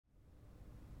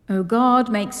O God,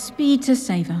 make speed to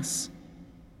save us.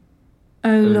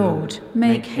 O Lord,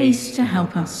 make haste to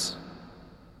help us.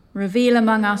 Reveal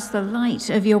among us the light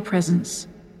of your presence,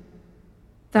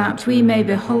 that we may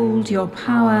behold your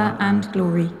power and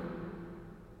glory.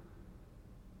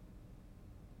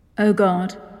 O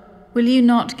God, will you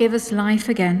not give us life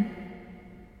again,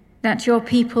 that your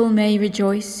people may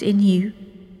rejoice in you?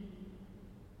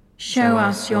 Show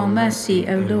us your mercy,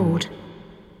 O Lord,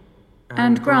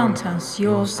 and grant us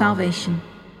your salvation.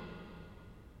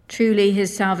 Truly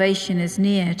his salvation is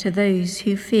near to those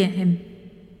who fear him,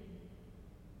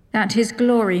 that his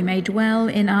glory may dwell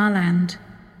in our land.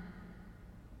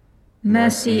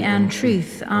 Mercy and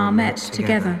truth are met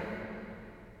together.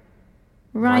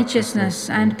 Righteousness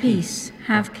and peace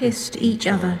have kissed each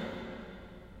other.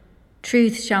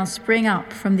 Truth shall spring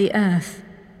up from the earth,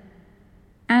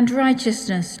 and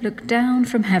righteousness look down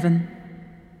from heaven.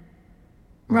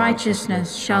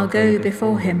 Righteousness shall go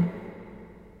before him,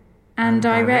 and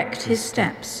direct his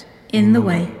steps in the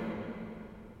way.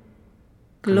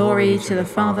 Glory to the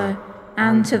Father,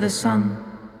 and to the Son,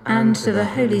 and to the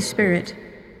Holy Spirit,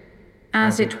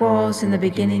 as it was in the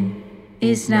beginning,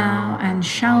 is now, and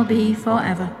shall be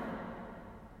forever.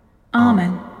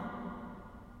 Amen.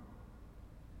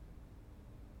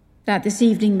 That this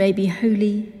evening may be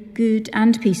holy, good,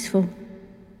 and peaceful,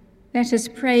 let us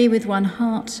pray with one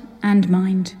heart and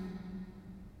mind.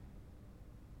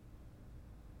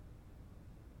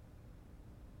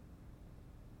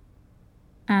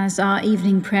 As our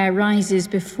evening prayer rises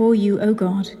before you, O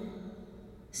God,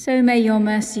 so may your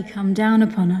mercy come down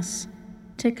upon us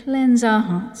to cleanse our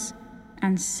hearts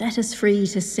and set us free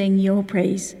to sing your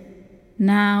praise,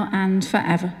 now and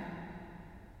forever.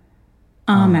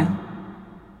 Amen.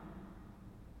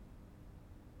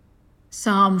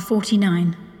 Psalm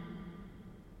 49.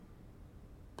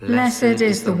 Blessed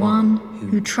is the one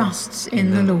who trusts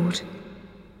in the Lord.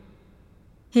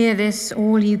 Hear this,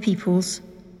 all you peoples.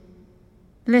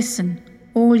 Listen,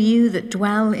 all you that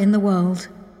dwell in the world.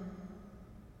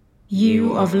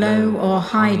 You of low or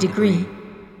high degree,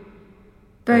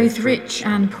 both rich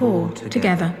and poor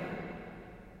together.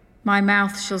 My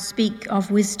mouth shall speak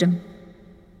of wisdom,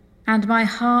 and my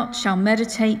heart shall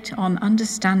meditate on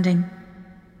understanding.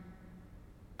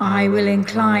 I will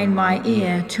incline my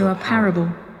ear to a parable.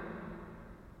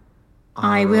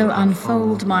 I will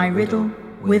unfold my riddle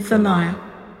with the lyre.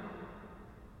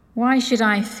 Why should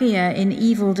I fear in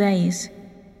evil days,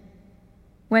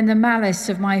 when the malice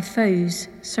of my foes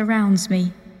surrounds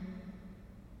me?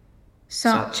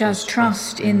 Such as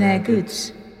trust in their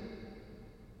goods,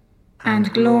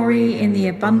 and glory in the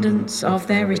abundance of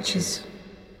their riches.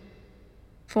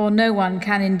 For no one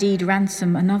can indeed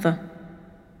ransom another,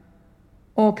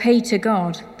 or pay to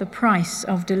God the price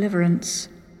of deliverance.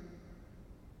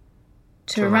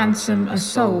 To ransom a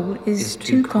soul is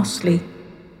too costly.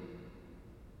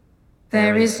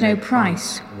 There is no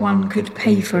price one could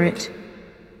pay for it,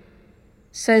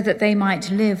 so that they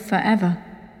might live forever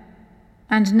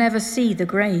and never see the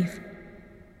grave.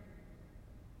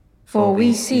 For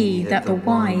we see that the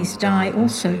wise die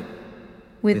also,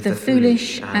 with the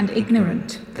foolish and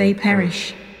ignorant they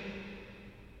perish,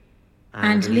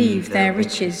 and leave their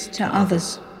riches to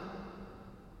others.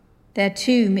 Their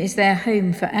tomb is their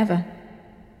home forever,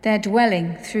 their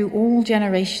dwelling through all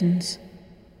generations.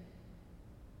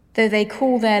 Though they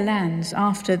call their lands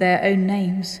after their own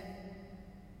names.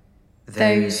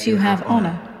 Those who have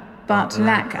honor but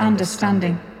lack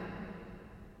understanding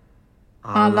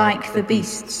are like the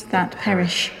beasts that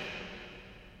perish.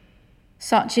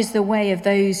 Such is the way of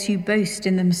those who boast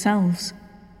in themselves,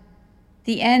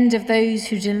 the end of those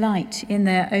who delight in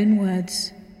their own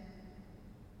words.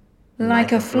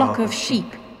 Like a flock of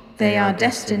sheep, they are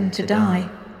destined to die.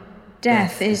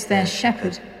 Death is their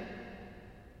shepherd.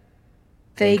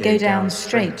 They go down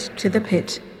straight to the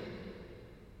pit.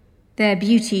 Their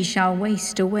beauty shall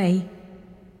waste away,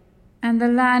 and the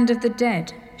land of the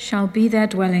dead shall be their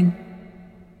dwelling.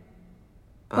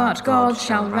 But God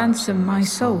shall ransom my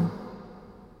soul.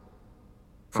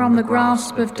 From the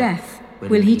grasp of death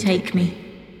will he take me.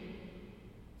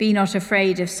 Be not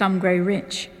afraid if some grow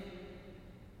rich,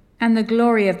 and the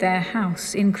glory of their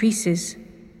house increases.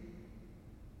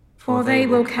 For they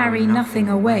will carry nothing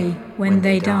away when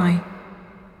they die,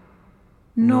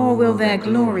 nor will their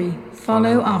glory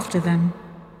follow after them.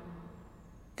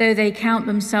 Though they count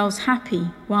themselves happy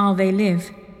while they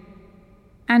live,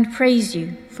 and praise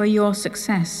you for your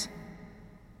success,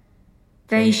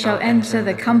 they shall enter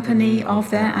the company of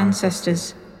their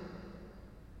ancestors,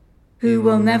 who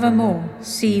will never more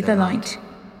see the light.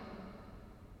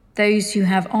 Those who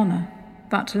have honor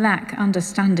but lack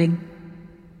understanding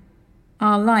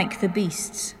are like the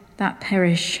beasts that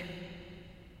perish.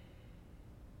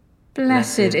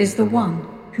 Blessed is the one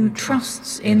who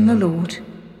trusts in the Lord.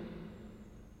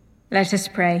 Let us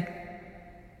pray.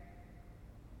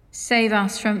 Save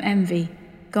us from envy,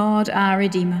 God our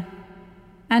Redeemer,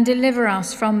 and deliver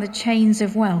us from the chains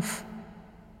of wealth,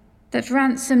 that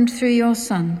ransomed through your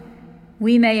Son,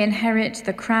 we may inherit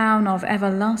the crown of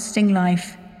everlasting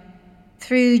life,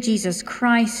 through Jesus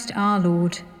Christ our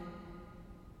Lord.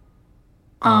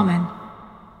 Amen.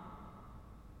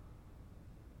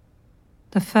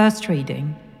 The first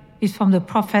reading is from the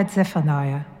prophet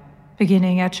Zephaniah,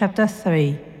 beginning at chapter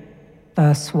 3,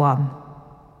 verse 1.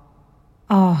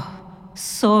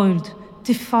 Soiled,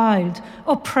 defiled,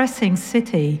 oppressing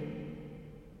city.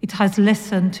 It has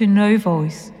listened to no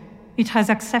voice. It has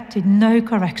accepted no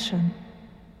correction.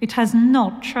 It has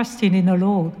not trusted in the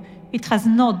Lord. It has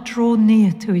not drawn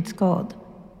near to its God.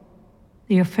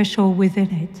 The officials within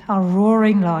it are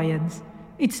roaring lions.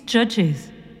 Its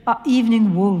judges are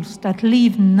evening wolves that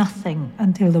leave nothing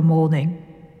until the morning.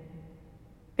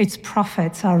 Its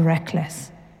prophets are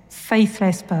reckless,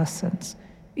 faithless persons.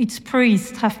 Its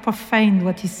priests have profaned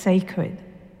what is sacred.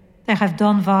 They have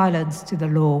done violence to the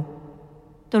law.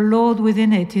 The Lord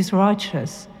within it is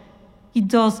righteous. He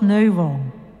does no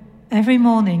wrong. Every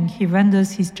morning he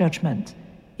renders his judgment,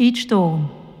 each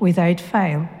dawn without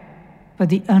fail. But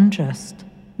the unjust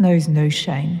knows no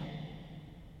shame.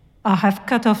 I have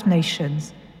cut off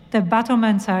nations. Their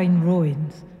battlements are in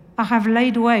ruins. I have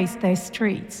laid waste their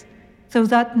streets, so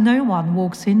that no one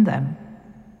walks in them.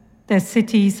 Their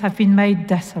cities have been made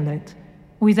desolate,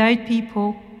 without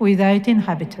people, without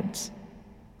inhabitants.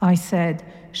 I said,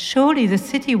 surely the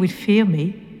city will fear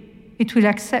me. It will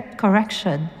accept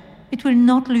correction. It will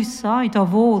not lose sight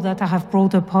of all that I have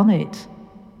brought upon it.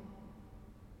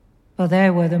 But they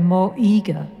were the more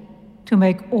eager to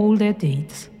make all their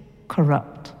deeds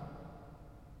corrupt.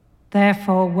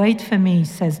 Therefore, wait for me,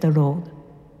 says the Lord,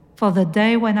 for the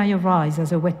day when I arise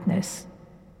as a witness.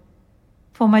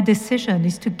 For my decision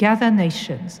is to gather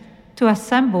nations, to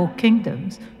assemble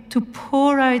kingdoms, to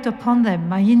pour out upon them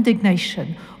my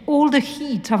indignation, all the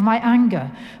heat of my anger,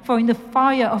 for in the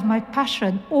fire of my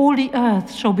passion all the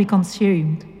earth shall be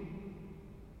consumed.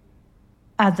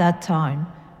 At that time,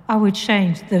 I will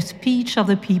change the speech of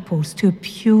the peoples to a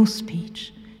pure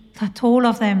speech, that all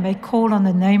of them may call on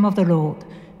the name of the Lord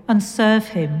and serve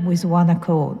him with one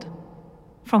accord.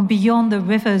 From beyond the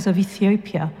rivers of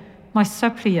Ethiopia, my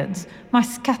suppliants, my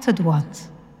scattered ones,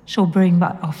 shall bring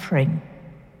my offering.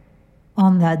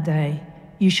 On that day,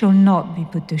 you shall not be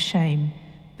put to shame,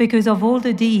 because of all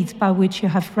the deeds by which you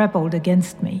have rebelled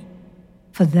against me.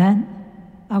 For then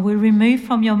I will remove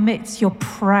from your midst your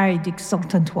proud,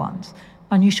 exultant ones,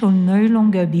 and you shall no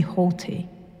longer be haughty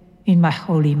in my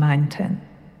holy mountain.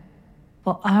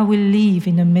 For I will leave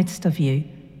in the midst of you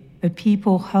a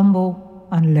people humble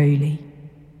and lowly.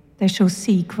 They shall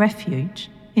seek refuge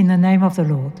in the name of the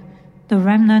Lord, the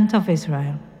remnant of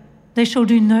Israel. They shall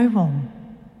do no wrong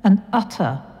and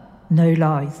utter no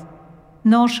lies,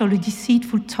 nor shall a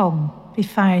deceitful tongue be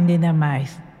found in their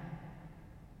mouth.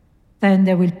 Then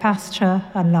they will pasture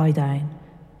and lie down,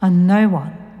 and no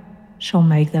one shall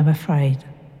make them afraid.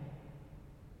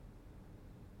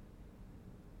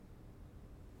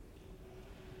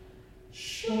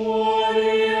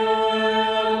 Surely I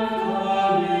am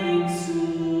coming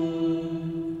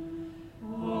soon.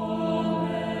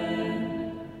 Amen.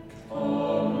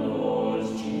 Come, Lord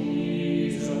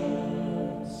Jesus.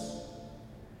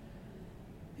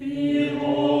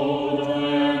 Behold, I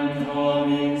am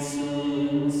coming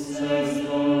soon, says the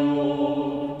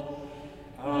Lord,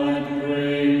 and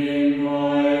bringing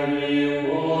my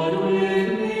reward with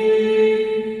me,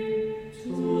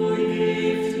 to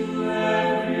give to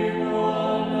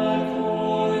everyone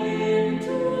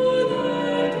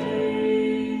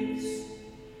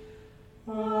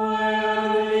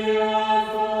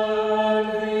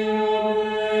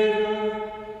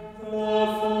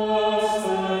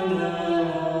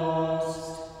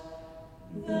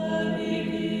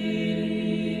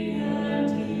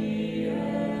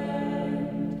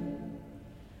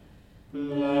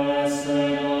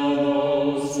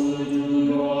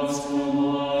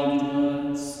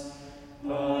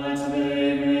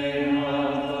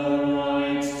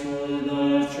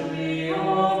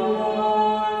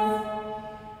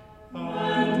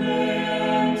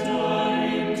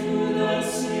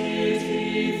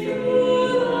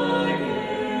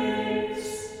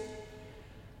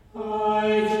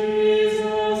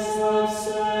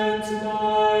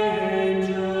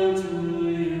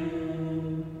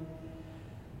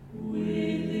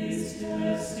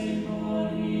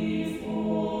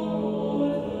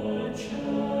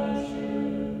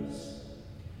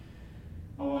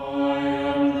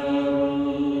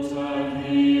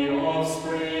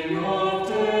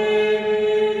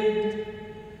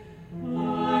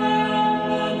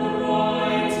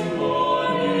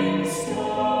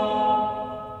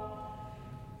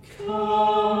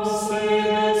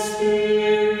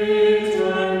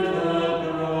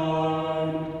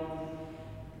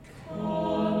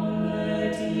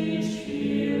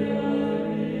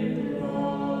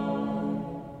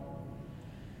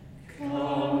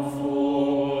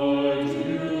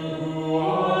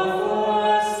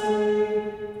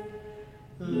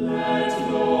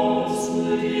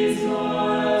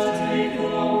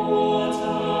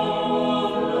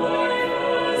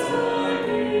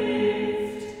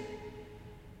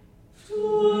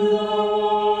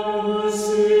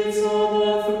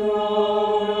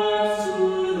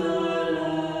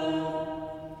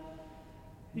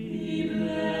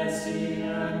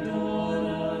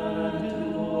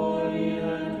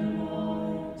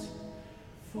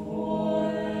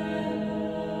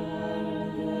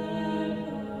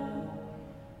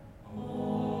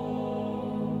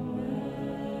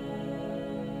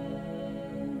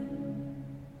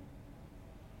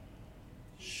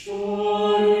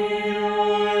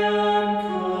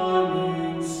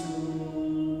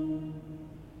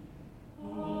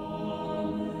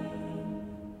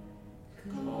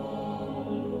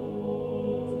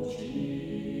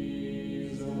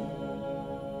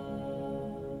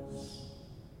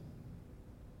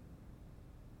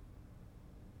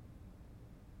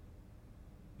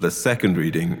The second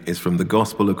reading is from the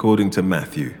Gospel according to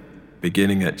Matthew,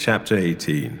 beginning at chapter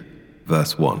 18,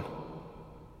 verse 1.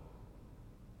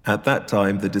 At that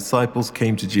time, the disciples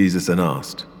came to Jesus and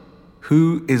asked,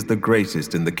 "Who is the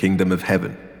greatest in the kingdom of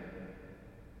heaven?"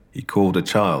 He called a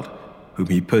child, whom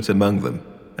he put among them,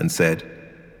 and said,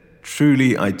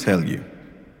 "Truly I tell you,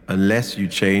 unless you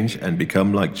change and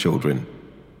become like children,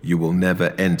 you will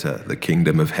never enter the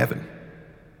kingdom of heaven.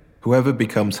 Whoever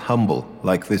becomes humble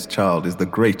like this child is the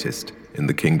greatest in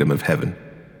the kingdom of heaven.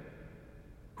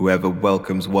 Whoever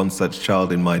welcomes one such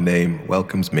child in my name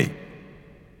welcomes me.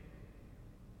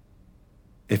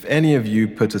 If any of you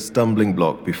put a stumbling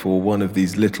block before one of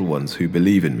these little ones who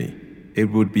believe in me,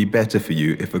 it would be better for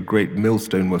you if a great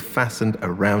millstone were fastened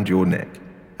around your neck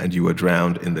and you were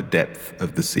drowned in the depth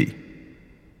of the sea.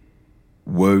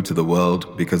 Woe to the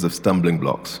world because of stumbling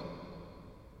blocks.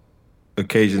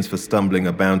 Occasions for stumbling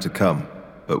are bound to come,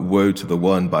 but woe to the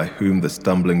one by whom the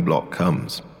stumbling block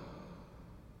comes.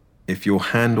 If your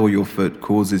hand or your foot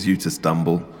causes you to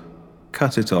stumble,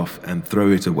 cut it off and throw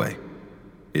it away.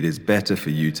 It is better for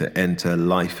you to enter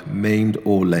life maimed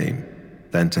or lame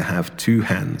than to have 2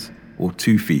 hands or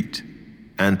 2 feet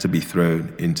and to be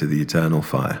thrown into the eternal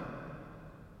fire.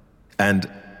 And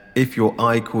if your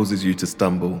eye causes you to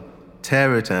stumble,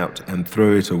 tear it out and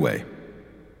throw it away.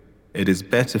 It is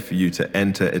better for you to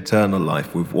enter eternal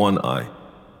life with 1 eye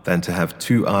than to have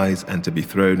 2 eyes and to be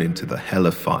thrown into the hell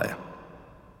of fire.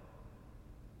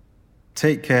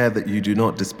 Take care that you do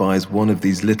not despise one of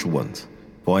these little ones,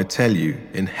 for I tell you,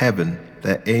 in heaven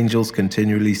their angels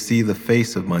continually see the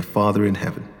face of my Father in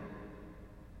heaven.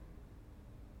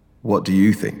 What do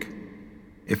you think?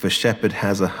 If a shepherd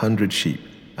has 100 sheep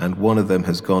and one of them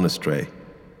has gone astray,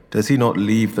 does he not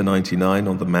leave the 99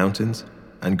 on the mountains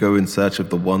and go in search of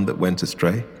the one that went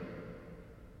astray?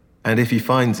 And if he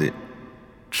finds it,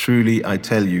 truly I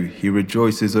tell you, he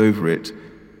rejoices over it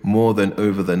more than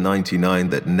over the 99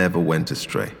 that never went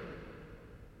astray.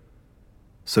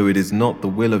 So it is not the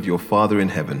will of your Father in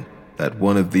heaven that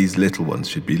one of these little ones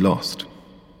should be lost.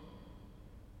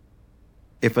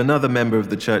 If another member of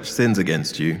the church sins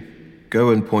against you, go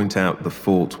and point out the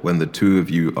fault when the 2 of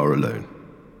you are alone.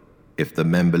 If the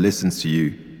member listens to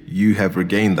you, you have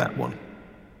regained that one.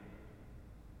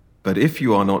 But if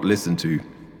you are not listened to,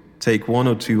 take 1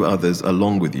 or 2 others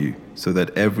along with you, so that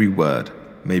every word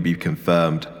may be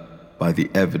confirmed by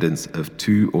the evidence of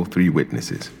 2 or 3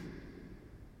 witnesses.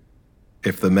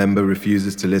 If the member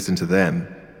refuses to listen to them,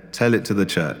 tell it to the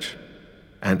church.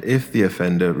 And if the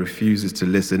offender refuses to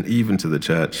listen even to the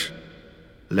church,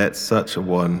 let such a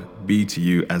one be to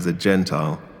you as a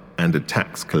Gentile and a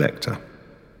tax collector.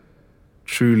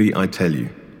 Truly I tell you,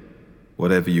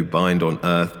 whatever you bind on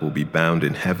earth will be bound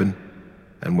in heaven,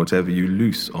 and whatever you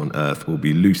loose on earth will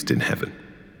be loosed in heaven.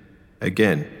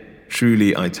 Again,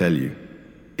 truly I tell you,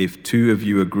 if 2 of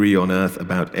you agree on earth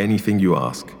about anything you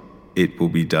ask, it will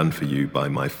be done for you by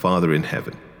my Father in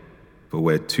heaven. For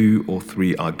where 2 or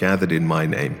 3 are gathered in my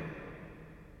name,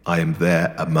 I am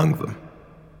there among them.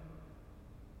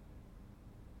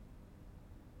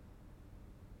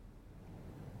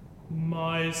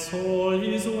 My soul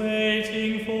is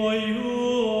waiting for you,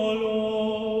 O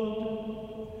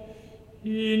Lord.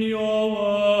 In your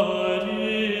word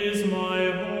is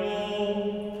my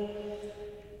hope.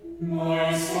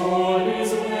 My soul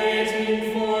is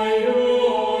waiting for you,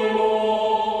 O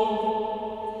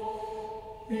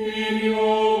Lord. In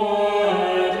your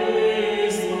word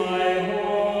is my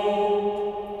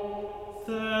hope.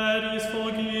 There is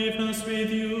forgiveness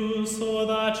with you, so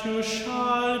that you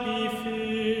shall be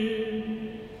filled.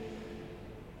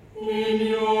 In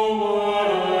your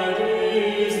word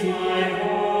is my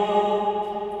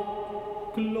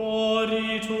hope.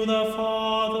 Glory to the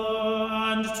Father,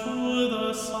 and to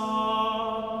the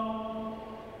Son,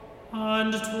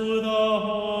 and to the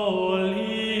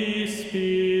Holy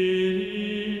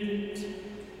Spirit.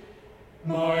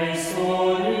 My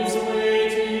soul is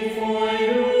waiting for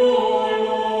you, O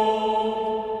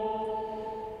Lord.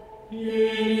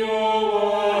 In your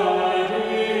word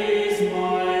is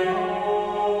my hope.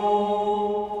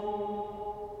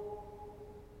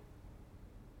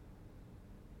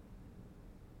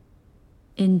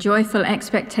 In joyful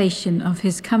expectation of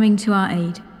his coming to our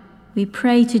aid, we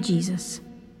pray to Jesus.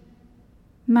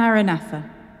 Maranatha.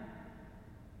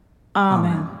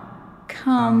 Amen.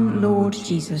 Come, Lord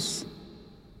Jesus.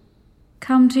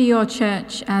 Come to your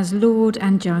church as Lord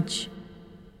and Judge.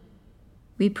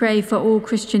 We pray for all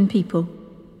Christian people,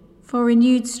 for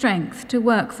renewed strength to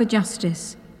work for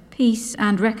justice, peace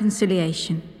and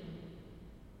reconciliation.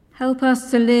 Help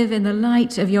us to live in the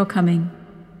light of your coming,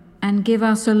 and give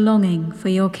us a longing for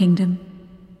your kingdom.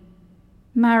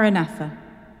 Maranatha.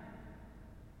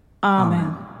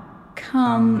 Amen.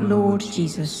 Come, Lord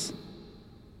Jesus.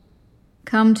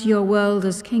 Come to your world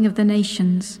as King of the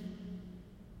nations.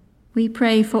 We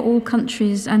pray for all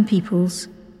countries and peoples,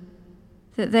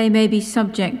 that they may be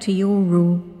subject to your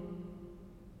rule.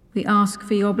 We ask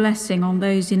for your blessing on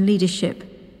those in leadership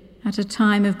at a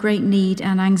time of great need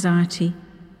and anxiety,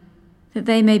 that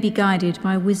they may be guided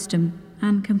by wisdom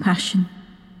and compassion.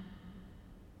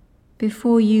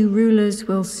 Before you, rulers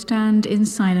will stand in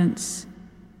silence.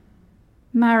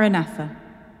 Maranatha.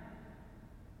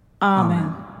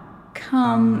 Amen.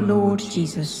 Come, Lord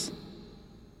Jesus.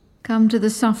 Come to the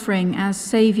suffering as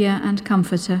Saviour and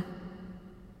Comforter.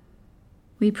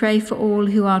 We pray for all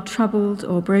who are troubled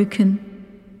or broken,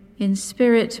 in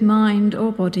spirit, mind,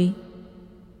 or body.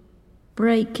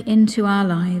 Break into our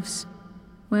lives,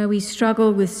 where we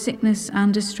struggle with sickness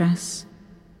and distress,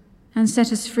 and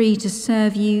set us free to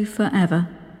serve you forever.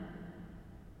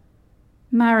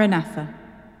 Maranatha.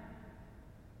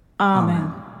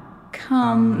 Amen.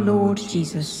 Come, Lord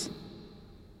Jesus.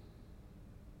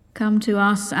 Come to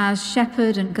us as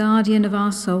shepherd and guardian of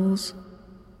our souls.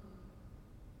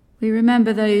 We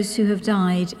remember those who have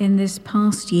died in this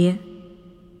past year,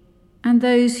 and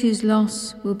those whose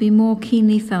loss will be more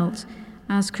keenly felt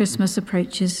as Christmas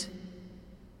approaches.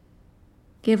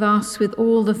 Give us, with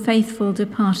all the faithful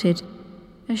departed,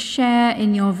 a share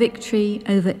in your victory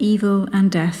over evil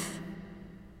and death.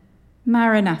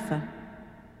 Maranatha.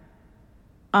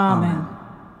 Amen.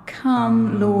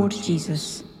 Come, Lord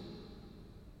Jesus.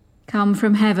 Come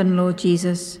from heaven, Lord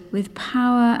Jesus, with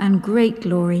power and great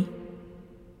glory.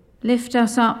 Lift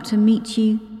us up to meet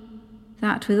you,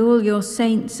 that with all your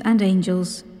saints and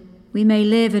angels we may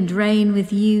live and reign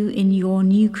with you in your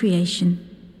new creation.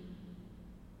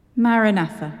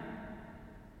 Maranatha.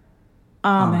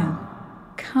 Amen.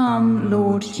 Come,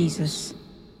 Lord Jesus.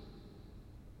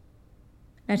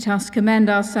 Let us commend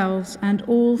ourselves and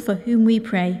all for whom we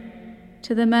pray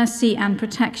to the mercy and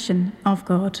protection of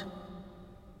God.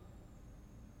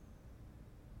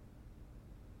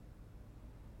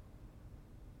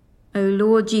 O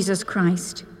Lord Jesus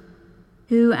Christ,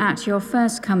 who at your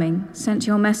first coming sent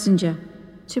your messenger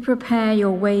to prepare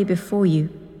your way before you,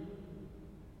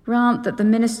 grant that the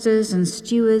ministers and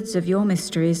stewards of your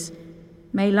mysteries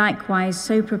may likewise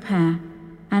so prepare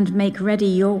and make ready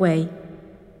your way,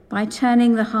 by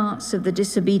turning the hearts of the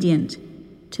disobedient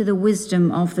to the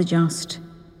wisdom of the just,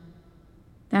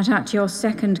 that at your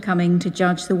second coming to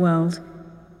judge the world,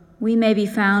 we may be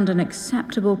found an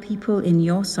acceptable people in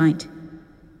your sight.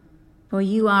 For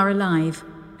you are alive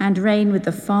and reign with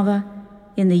the Father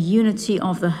in the unity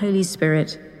of the Holy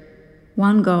Spirit,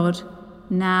 one God,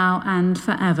 now and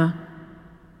forever.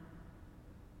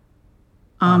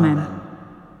 Amen.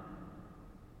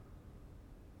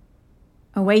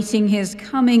 Awaiting his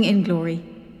coming in glory,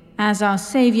 as our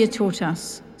Saviour taught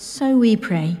us, so we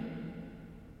pray.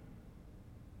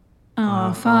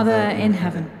 Our Father in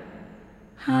heaven,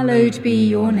 hallowed be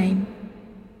your name.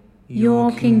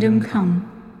 Your kingdom come,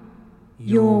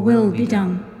 your will be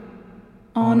done,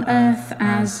 on earth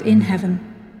as in heaven.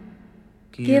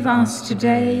 Give us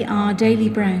today our daily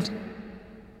bread.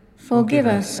 Forgive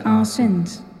us our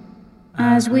sins,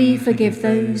 as we forgive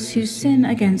those who sin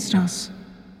against us.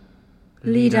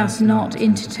 Lead us not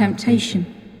into temptation,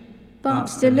 but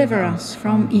deliver us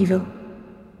from evil.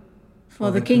 For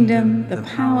the kingdom, the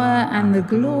power, and the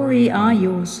glory are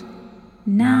yours,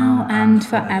 now and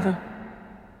forever.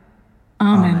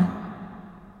 Amen.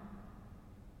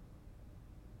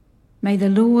 May the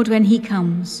Lord, when he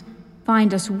comes,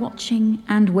 find us watching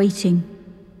and waiting.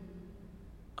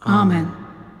 Amen.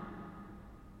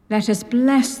 Let us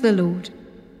bless the Lord.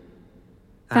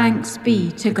 Thanks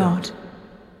be to God.